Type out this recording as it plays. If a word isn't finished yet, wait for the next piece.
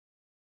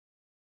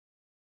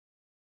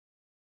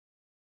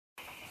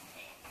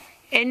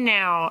And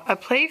now, a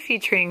play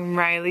featuring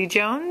Riley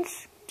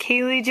Jones,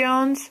 Cailey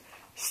Jones,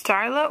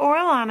 Starla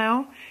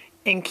Orlano,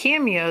 and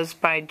cameos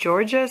by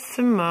Georgia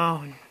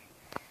Simone.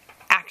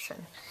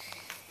 Action.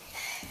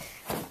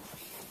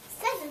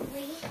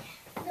 Suddenly,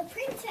 the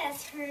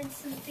princess heard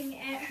something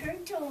at her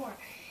door,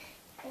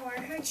 or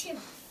her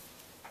chimney.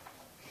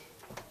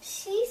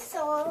 She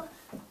saw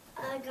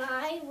a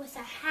guy with a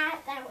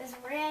hat that was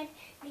red,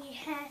 and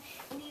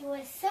he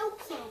was so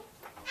cute.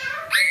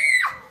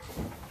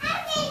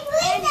 And he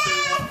was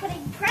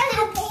putting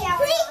presents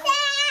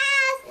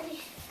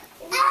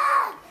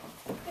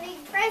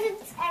putting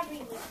presents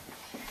everywhere.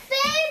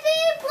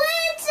 Baby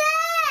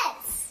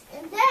princess!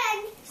 And then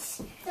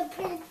the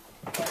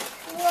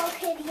little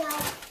kid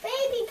yelled,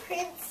 "Baby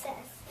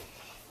princess!"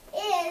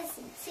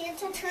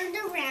 Santa turned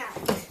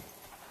around.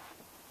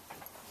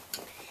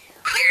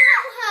 "Ho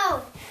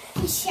ho!"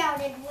 he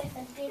shouted with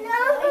a big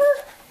voice.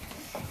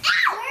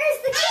 "Where's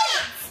the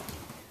kids?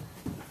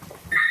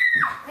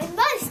 I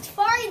must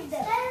find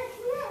them,"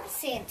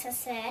 Santa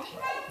said.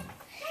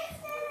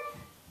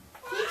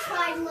 He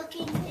tried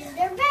looking in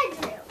their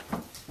bedroom.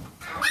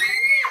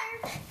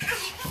 He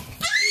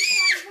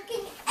tried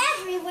looking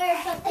everywhere,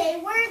 but they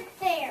weren't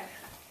there.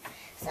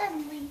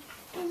 Suddenly,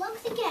 he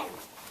looked again.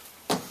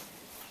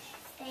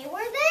 They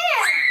were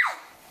there.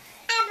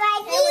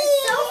 They were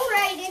so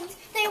frightened,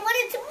 they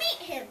wanted to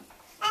meet him.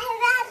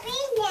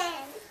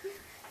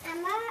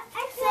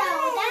 So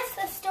that's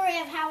the story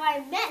of how I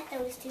met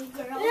those two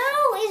girls.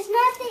 No, it's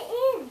not the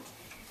end.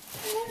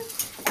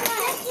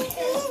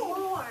 There's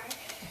more.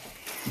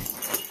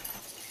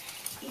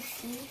 You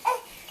see?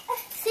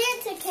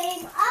 Santa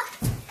came up.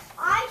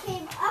 I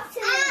came up to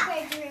their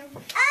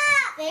bedroom.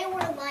 They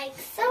were like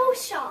so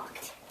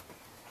shocked.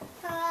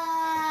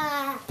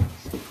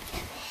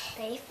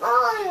 They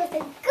followed with a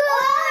good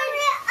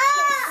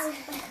kiss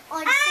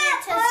on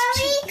Santa's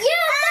cheek. You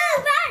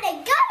better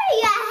go to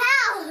your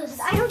house.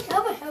 I don't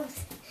have a house.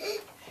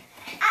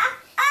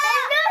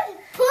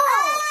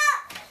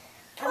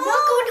 I'm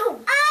not going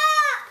home.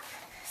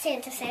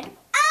 Santa said.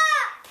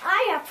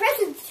 I have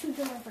presents to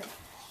deliver.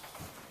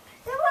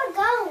 Where will I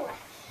go?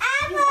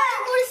 You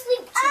better go to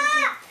sleep,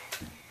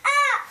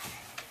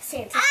 Santa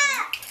said.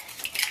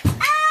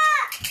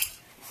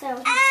 So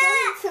he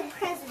put some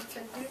presents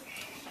under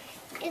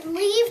and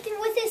left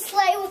with his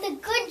sleigh with a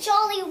good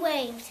jolly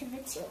wave to the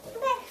children.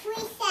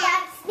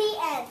 That's the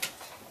end.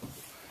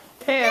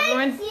 Okay,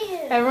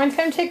 everyone's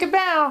going to take a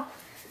bow.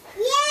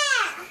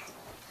 Yeah.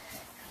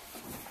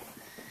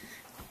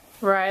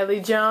 Riley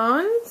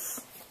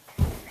Jones,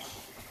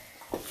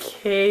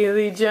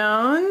 Cailey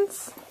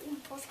Jones,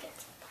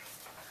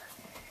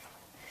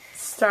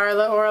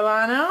 Starla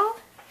Orlano.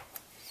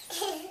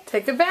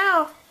 Take a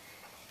bow.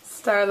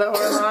 Starla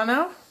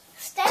Orlano.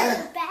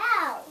 Stand a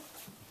bow.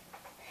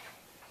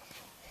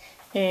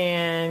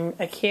 And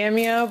a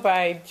cameo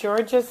by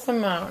Georgia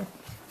Simone.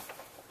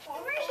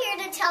 We're here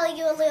to tell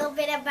you a little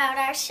bit about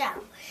our show.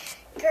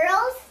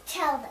 Girls,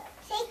 tell them.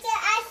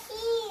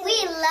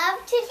 We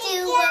love to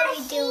do what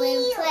we do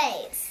in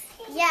plays.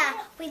 Yeah,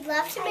 we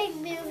love to make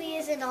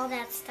movies and all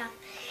that stuff.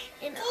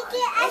 And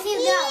as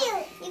you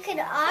know, you can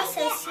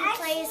also see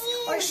plays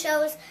or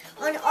shows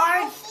on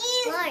our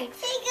line.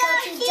 Go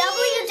to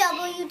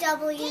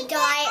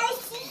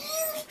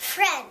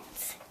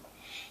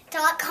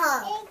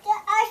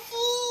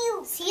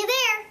www.friends.com. See you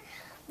there.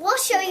 We'll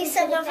show you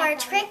some of our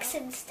tricks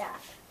and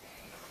stuff.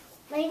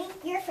 Lady,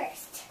 you're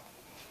first.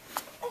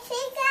 What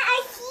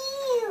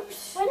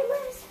am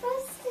I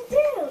supposed to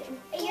do?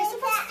 You're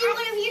supposed to do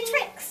one of your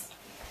tricks.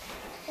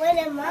 One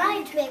of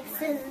my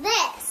tricks is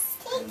this.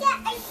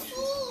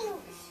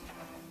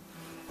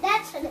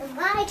 That's one of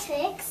my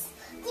tricks.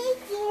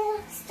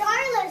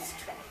 Starla's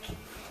trick.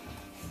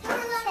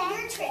 Starla,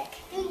 your trick.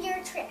 Do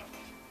your trick.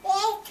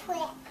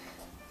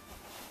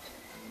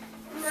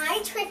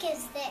 My trick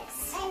is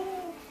this.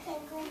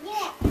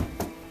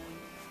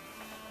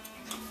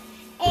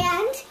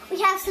 And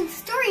we have some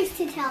stories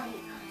to tell you.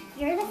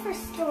 You're the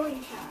first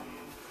storyteller.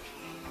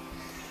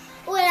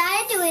 What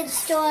I do in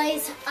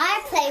stories,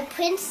 I play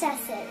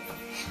princesses.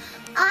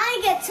 I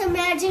get to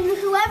imagine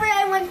whoever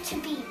I want to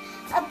be.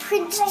 A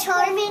Prince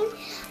Charming,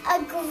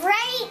 a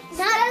great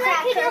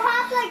nutcracker,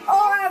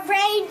 or a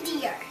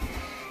reindeer.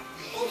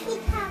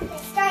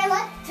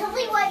 Starla, tell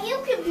me what you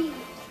could be.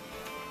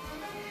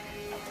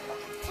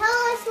 Tell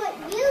us what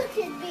you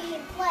could be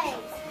in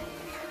plays.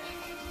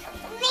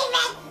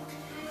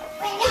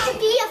 You could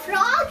be a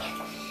frog.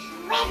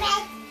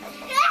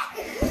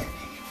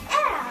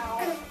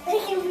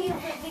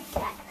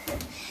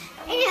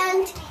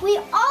 And we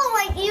all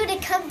want you to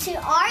come to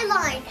our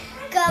line.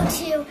 Go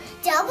to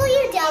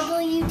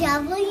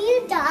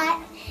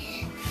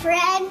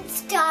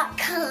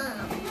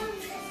www.friends.com.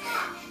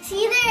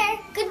 See you there.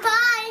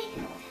 Goodbye.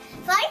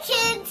 Bye,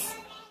 kids.